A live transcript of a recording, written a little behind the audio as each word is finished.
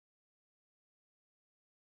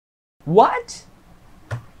What?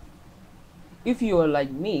 If you are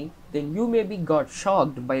like me, then you maybe got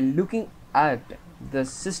shocked by looking at the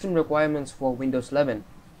system requirements for Windows 11,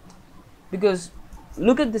 because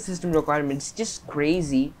look at the system requirements, just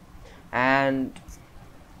crazy, and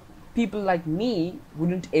people like me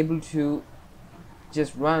wouldn't able to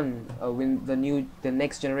just run the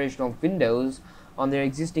next generation of Windows on their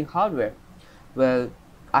existing hardware. Well,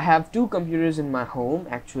 I have two computers in my home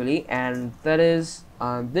actually, and that is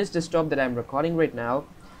this desktop that I'm recording right now,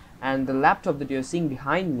 and the laptop that you're seeing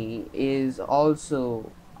behind me is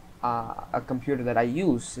also a computer that I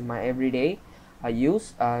use in my everyday. I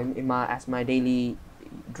use as my daily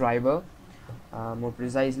driver, more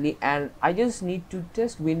precisely, and I just need to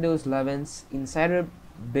test Windows 11's insider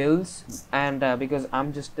builds, and because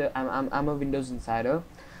I'm a Windows insider,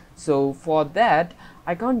 so for that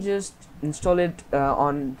I can't just install it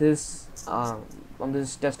on this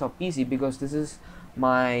desktop PC, because this is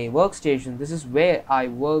my workstation. This is where I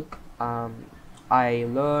work, I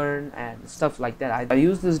learn and stuff like that. I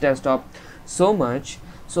use this desktop so much,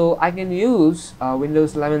 so I can use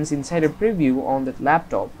Windows 11's insider preview on that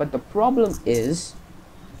laptop. But the problem is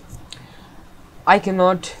I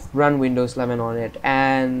cannot run Windows 11 on it,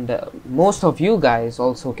 and most of you guys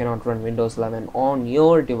also cannot run Windows 11 on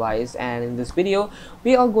your device. And in this video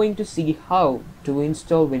we are going to see how to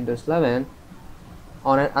install Windows 11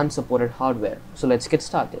 on an unsupported hardware. So let's get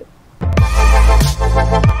started.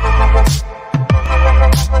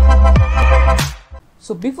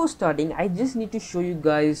 So before starting, I just need to show you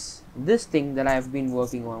guys this thing that I've been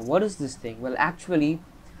working on. What is this thing? Well, actually,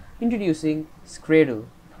 introducing Scradle,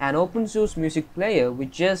 an open source music player which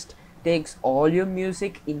just takes all your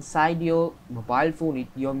music inside your mobile phone.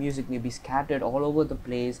 Your music may be scattered all over the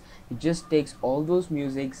place. It just takes all those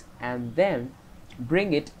musics and then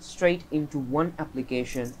bring it straight into one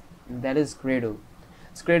application, and that is Scradle.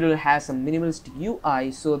 Scradle has a minimalist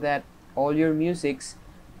UI so that all your musics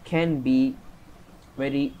can be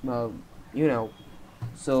very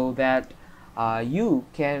so that you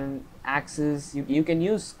can access, you can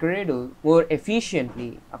use Scradle more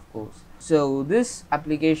efficiently, of course. So this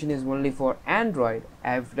application is only for Android.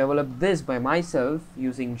 I've developed this by myself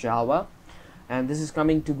using Java, and this is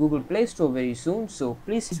coming to Google Play Store very soon, so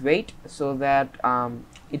please wait. So that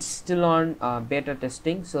it's still on beta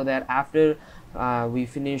testing, so that after we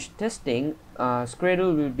finish testing,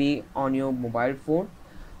 Scradle will be on your mobile phone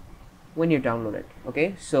when you download it.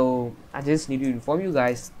 Okay, so I just need to inform you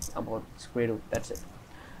guys about Scradle. That's it.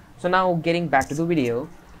 So now getting back to the video.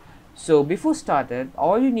 So before started,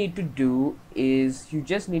 all you need to do is you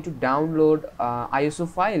just need to download ISO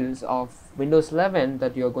files of Windows 11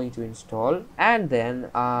 that you're going to install, and then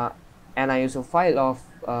an ISO file of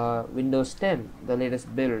Windows 10, the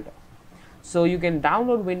latest build. So you can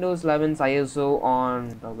download Windows 11's ISO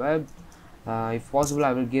on the web. If possible,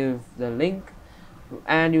 I will give the link.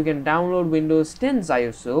 And you can download Windows 10's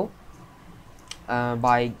ISO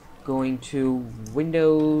by going to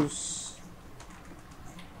Windows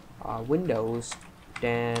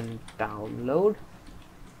 10 download,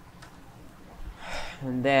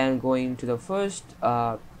 and then going to the first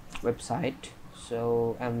website.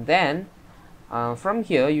 So, and then from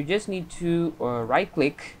here you just need to right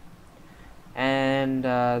click and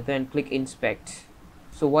then click inspect.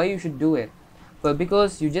 So why you should do it? Well,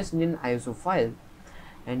 because you just need an ISO file,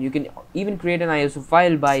 and you can even create an ISO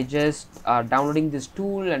file by just downloading this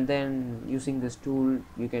tool, and then using this tool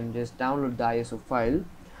you can just download the ISO file.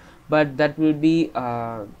 But that will be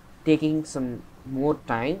taking some more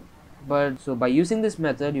time. But so by using this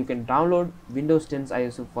method, you can download Windows 10's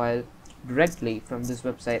ISO file directly from this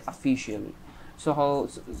website officially. So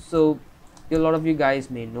a lot of you guys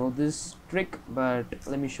may know this trick, but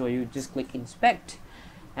let me show you. Just click inspect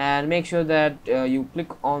and make sure that you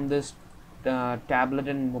click on this tablet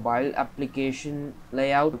and mobile application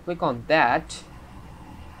layout. Click on that.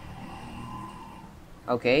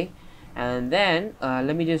 Okay, and then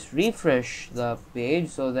let me just refresh the page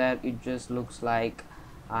so that it just looks like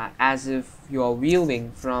as if you're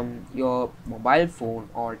viewing from your mobile phone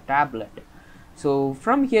or tablet. So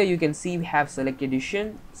from here you can see we have select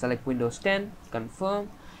edition, select Windows 10, confirm,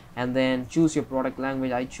 and then choose your product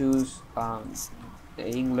language. I choose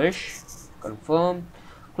English, confirm.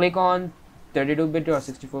 Click on 32-bit or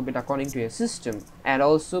 64-bit according to your system, and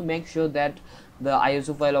also make sure that the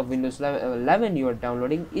ISO file of Windows 11 you are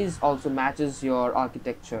downloading is also matches your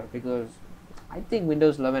architecture, because I think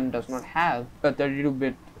Windows 11 does not have a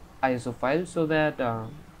 32-bit ISO file, so that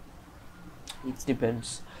it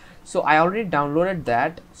depends. So I already downloaded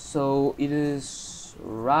that, so it is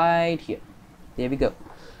right here. There we go.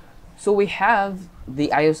 So we have the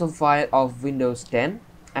ISO file of Windows 10,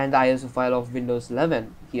 and the ISO file of Windows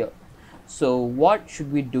 11 here. So what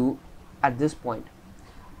should we do at this point?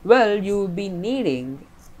 Well, you will be needing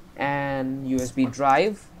an USB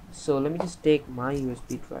drive. So let me just take my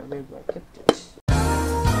USB drive. Where I kept it?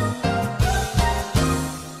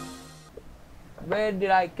 Where did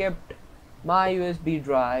I kept my USB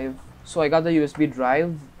drive? So I got the USB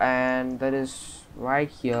drive, and that is right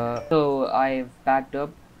here. So I've backed up,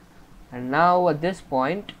 and now at this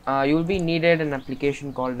point you will be needed an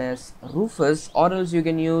application called as Rufus, or else you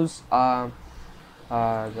can use the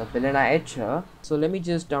banana etcher. So let me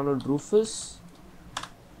just download Rufus.ie,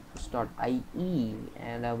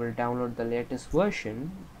 and I will download the latest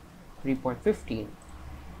version 3.15.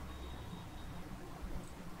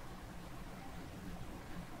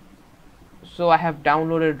 So I have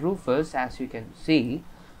downloaded Rufus, as you can see.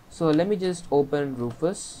 So let me just open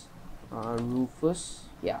Rufus.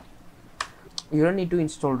 Yeah, you don't need to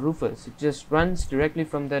install Rufus, it just runs directly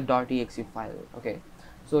from the .exe file. Okay,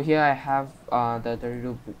 so here I have the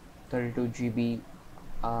 32 GB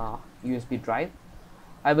USB drive.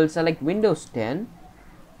 I will select Windows 10.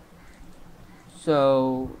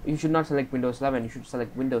 So you should not select Windows 11, you should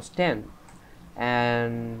select Windows 10.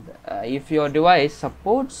 And if your device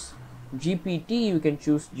supports GPT, you can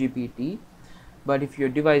choose GPT, but if your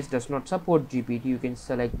device does not support GPT, you can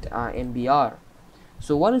select MBR.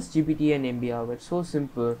 So what is GPT and MBR? Well, it's so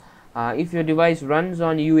simple. If your device runs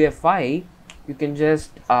on UEFI, you can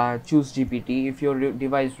just choose GPT. If your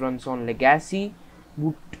device runs on legacy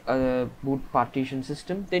boot partition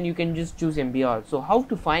system, then you can just choose MBR. So how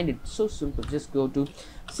to find it? So simple. Just go to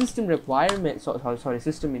system requirements,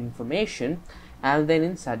 system information, and then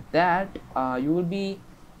inside that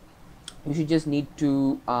you should just need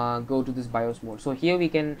to go to this BIOS mode. So here we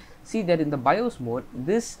can see that in the BIOS mode,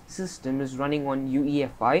 this system is running on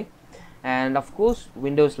UEFI, and of course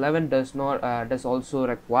Windows 11 does also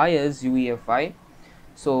requires UEFI.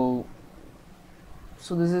 So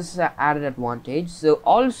this is an added advantage. So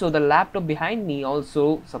also the laptop behind me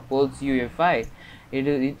also supports UEFI.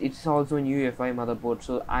 It's also in UEFI motherboard.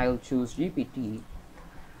 So I'll choose GPT,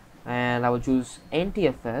 and I will choose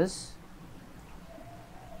NTFS,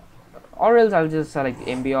 or else I'll just select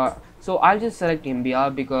MBR. So I'll just select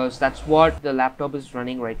MBR because that's what the laptop is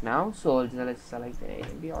running right now. So I'll just select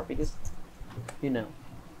MBR because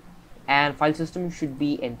and file system should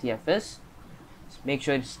be NTFS. Make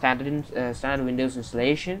sure it's standard Windows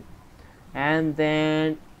installation, and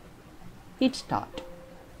then hit start.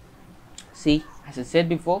 See, as I said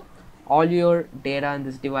before, all your data on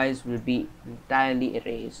this device will be entirely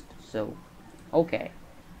erased. So okay,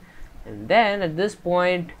 and then at this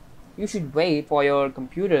point you should wait for your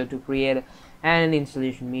computer to create an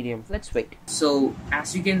installation medium. Let's wait. So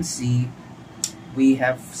as you can see, we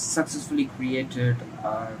have successfully created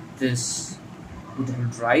this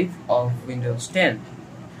bootable drive of Windows 10,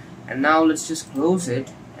 and now let's just close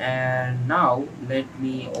it. And now let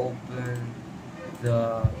me open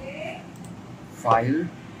the file.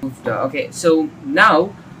 Okay, so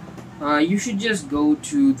now you should just go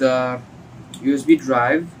to the USB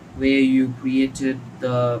drive where you created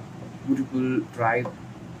the bootable drive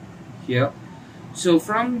here. So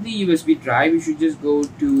from the USB drive, you should just go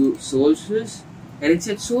to sources, and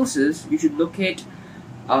inside sources you should locate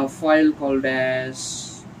a file called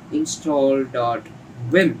as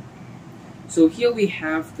install.vim. So here we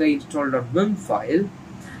have the install.vim file,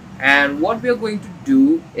 and what we are going to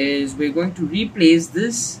do is we're going to replace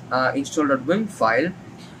this install.vim file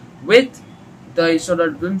with the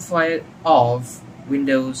install.vim file of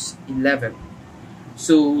Windows 11.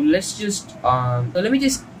 So let's just let me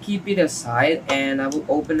just keep it aside, and I will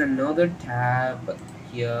open another tab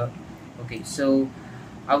here. Okay, so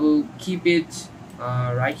I will keep it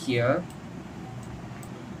right here.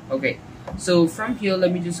 Okay, so from here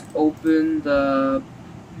let me just open the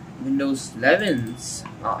Windows 11's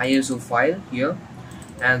ISO file here,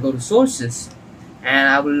 and go to sources, and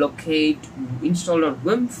I will locate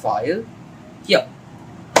install.vim file here.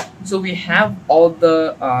 So we have all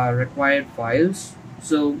the required files.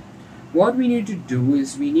 So what we need to do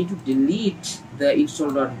is we need to delete the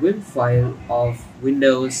install.vim file of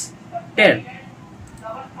Windows 10,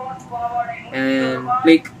 and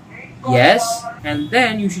click yes, and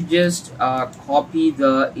then you should just copy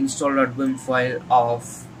the install.vim file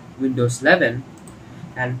of Windows 11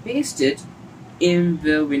 and paste it in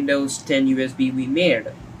the Windows 10 USB we made.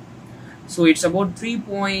 So it's about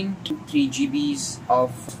 3.3 GBs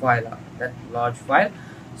of file, that large file.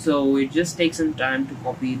 So it just takes some time to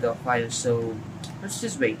copy the file, so let's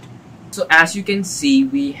just wait. So as you can see,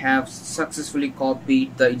 we have successfully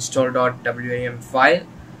copied the install.wim file,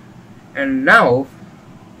 and now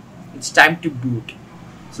it's time to boot.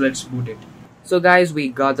 So let's boot it. So guys, we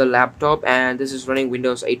got the laptop and this is running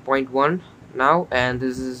Windows 8.1 now, and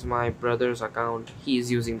this is my brother's account. He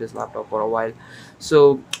is using this laptop for a while.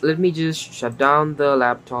 So let me just shut down the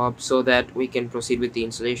laptop so that we can proceed with the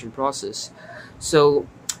installation process. So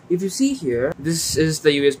if you see here, this is the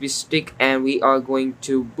USB stick and we are going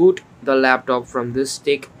to boot the laptop from this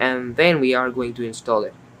stick, and then we are going to install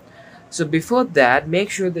it. So before that, make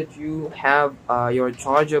sure that you have your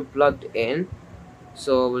charger plugged in.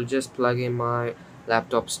 So we'll just plug in my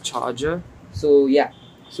laptop's charger. So yeah,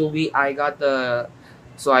 so I got the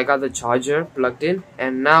charger plugged in,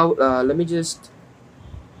 and now let me just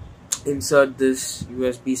insert this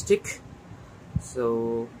USB stick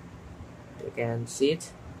so you can see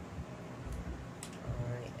it.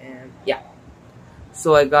 And yeah,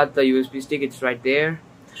 so I got the USB stick, it's right there.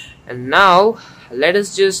 And now let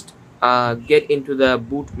us just get into the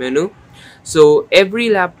boot menu. So every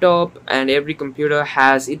laptop and every computer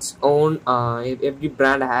has its own every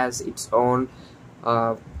brand has its own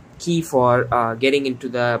key for getting into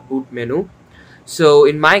the boot menu. So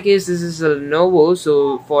in my case, this is a Lenovo.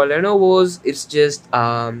 So for Lenovo's, it's just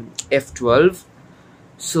F12.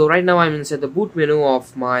 So right now I'm inside the boot menu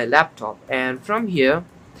of my laptop, and from here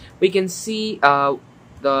we can see the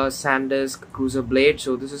SanDisk Cruiser Blade.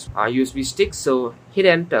 So this is our USB stick, so hit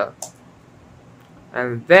enter,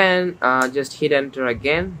 and then just hit enter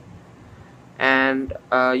again, and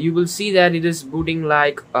you will see that it is booting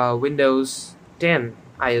like Windows 10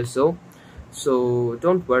 ISO. So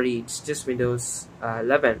don't worry, it's just Windows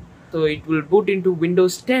 11. So it will boot into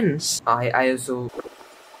Windows 10's ISO.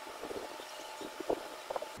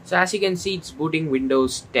 So as you can see, it's booting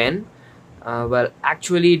Windows 10. Well,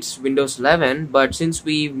 actually it's Windows 11, but since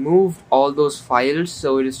we moved all those files,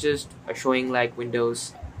 so it is just showing like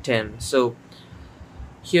Windows 10. So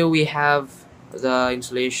here we have the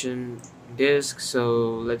installation disk.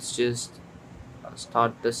 So let's just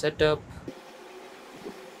start the setup.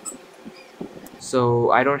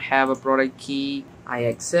 So I don't have a product key, I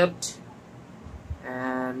accept,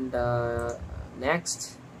 and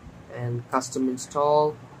next, and custom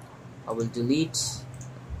install. I will delete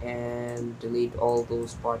all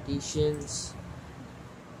those partitions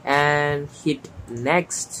and hit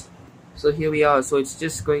next. So here we are. So it's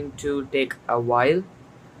just going to take a while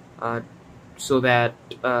so that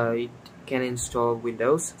it can install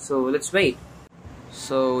Windows. So let's wait.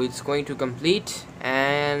 So it's going to complete,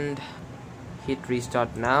 and hit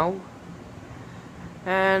restart now,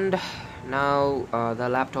 and now the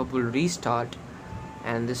laptop will restart,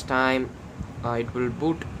 and this time it will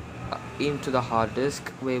boot into the hard disk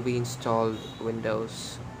where we installed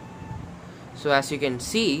Windows. So as you can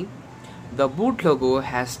see, the boot logo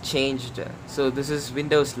has changed. So this is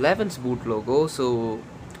Windows 11's boot logo. So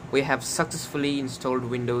we have successfully installed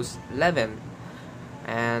Windows 11,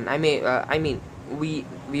 and I mean we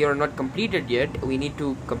are not completed yet. We need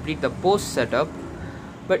to complete the post setup.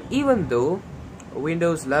 But even though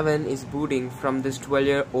Windows 11 is booting from this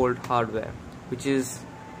 12-year-old hardware, which is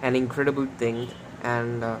an incredible thing,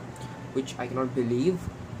 and which I cannot believe.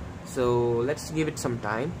 So let's give it some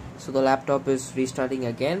time. So the laptop is restarting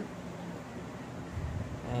again,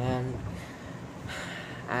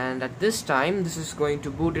 and at this time this is going to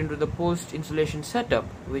boot into the post installation setup,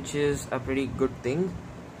 which is a pretty good thing.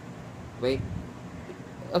 Wait,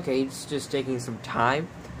 okay, it's just taking some time,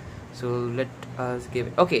 so let us give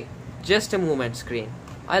it, okay, just a moment screen.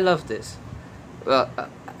 I love this. Well,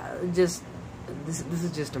 this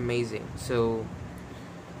is just amazing. So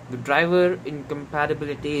the driver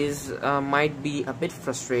incompatibilities might be a bit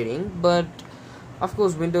frustrating, but of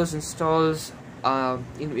course Windows installs a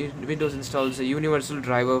universal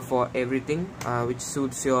driver for everything which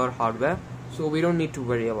suits your hardware, so we don't need to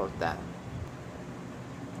worry about that.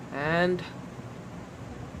 And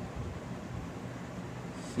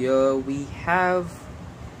here we have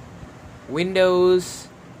Windows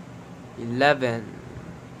 11.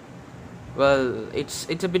 Well, it's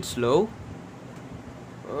a bit slow,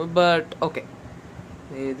 but okay.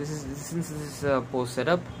 Since this is a post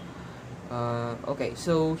setup. Okay,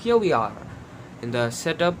 so here we are in the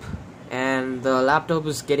setup, and the laptop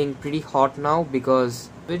is getting pretty hot now because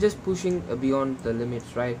we're just pushing beyond the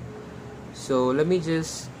limits, right? So let me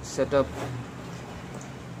just set up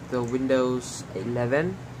the Windows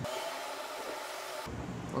 11.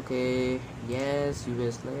 Okay, yes,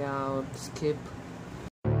 US layout, skip.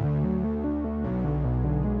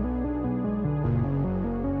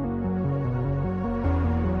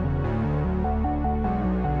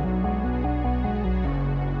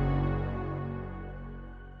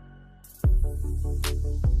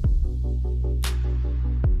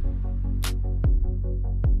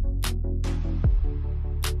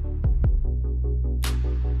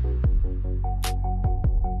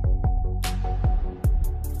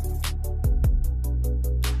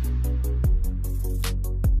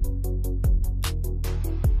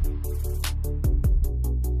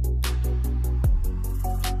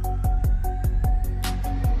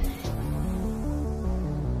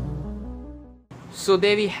 So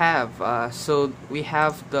there we have so we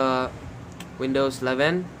have the Windows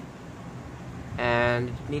 11, and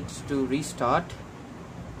it needs to restart.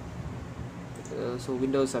 So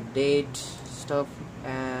Windows update stuff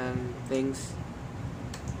and things.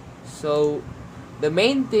 So the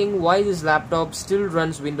main thing why this laptop still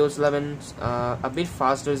runs Windows 11 a bit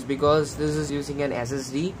faster is because this is using an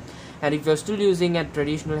SSD, and if you're still using a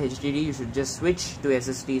traditional HDD, you should just switch to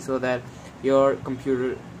SSD so that your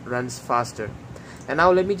computer runs faster. And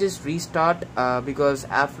now let me just restart because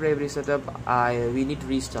after every setup we need to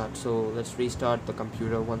restart. So let's restart the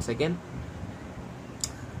computer once again.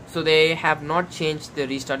 So they have not changed the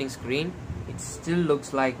restarting screen. It still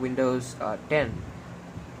looks like Windows 10.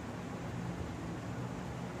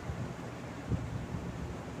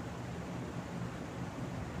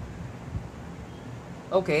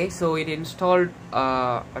 Okay, so it installed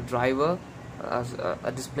a driver,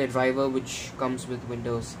 a display driver which comes with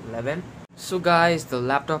Windows 11. So guys, the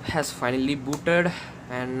laptop has finally booted,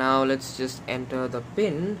 and now let's just enter the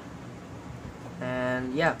pin,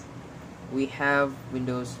 and yeah, we have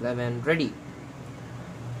Windows 11 ready.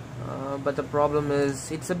 But the problem is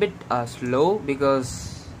it's a bit slow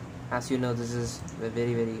because, as you know, this is a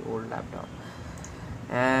very old laptop,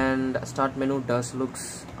 and start menu does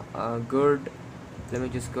looks good. Let me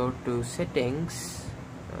just go to settings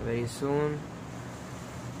very soon,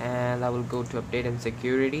 and I will go to update and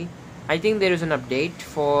security. I think there is an update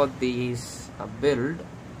for this build,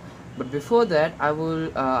 but before that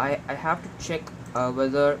I have to check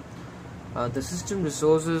whether the system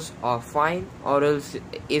resources are fine, or else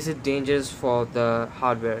is it dangerous for the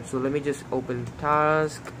hardware. So let me just open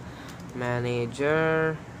task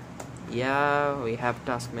manager. Yeah, we have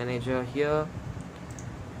task manager here,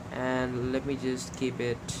 and let me just keep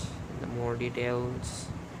it in the more details.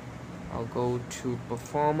 I'll go to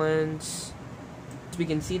performance. We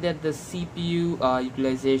can see that the CPU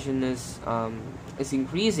utilization is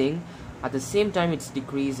increasing, at the same time it's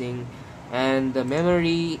decreasing, and the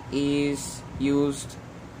memory is used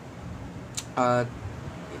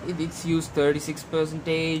it's used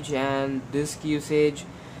 36%, and disk usage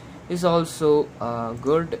is also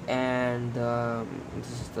good, and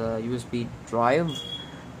this is the USB drive,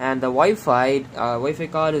 and the Wi-Fi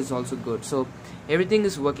card is also good. So everything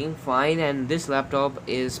is working fine, and this laptop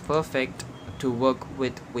is perfect to work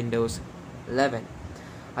with Windows 11.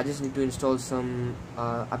 I just need to install some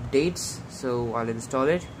updates, so I'll install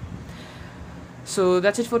it. So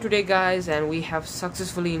that's it for today, guys, and we have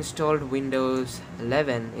successfully installed Windows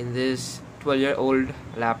 11 in this 12-year-old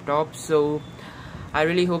laptop. So I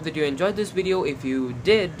really hope that you enjoyed this video. If you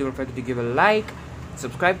did, don't forget to give a like,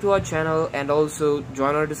 subscribe to our channel, and also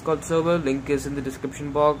join our Discord server. Link is in the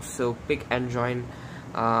description box, so pick and join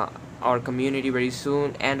our community very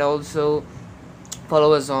soon. And also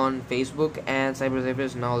follow us on Facebook and Zypher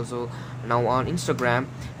is now on Instagram.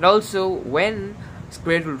 And also, when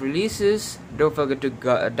Scradle releases, don't forget to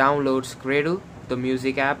download Scradle, the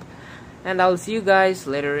music app. And I'll see you guys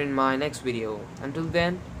later in my next video. Until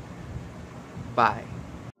then, bye.